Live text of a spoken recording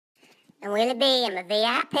I'm Willie B. I'm a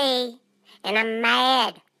VIP, and I'm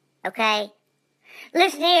mad, okay?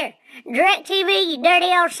 Listen here, DirecTV, you dirty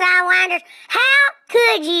old sidewinders. How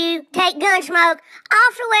could you take Gunsmoke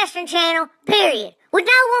off the Western Channel, period, with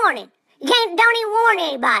no warning? Don't even warn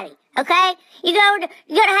anybody, okay? You go to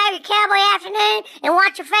have your Cowboy afternoon and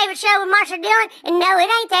watch your favorite show with Marcia Dillon, and no,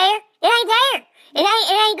 it ain't there. It ain't there.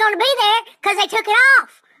 It ain't gonna be there because they took it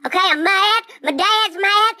off. Okay, I'm mad. My dad's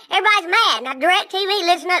mad. Everybody's mad. Now, DirecTV,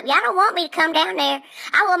 listen up. Y'all don't want me to come down there.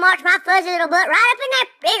 I will march my fuzzy little butt right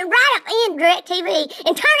up in DirecTV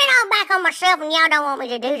and turn it all back on myself, and y'all don't want me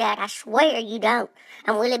to do that. I swear you don't.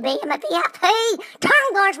 I'm Willie B. I'm a VIP.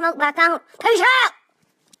 Turn Gunsmoke back on. Peace out.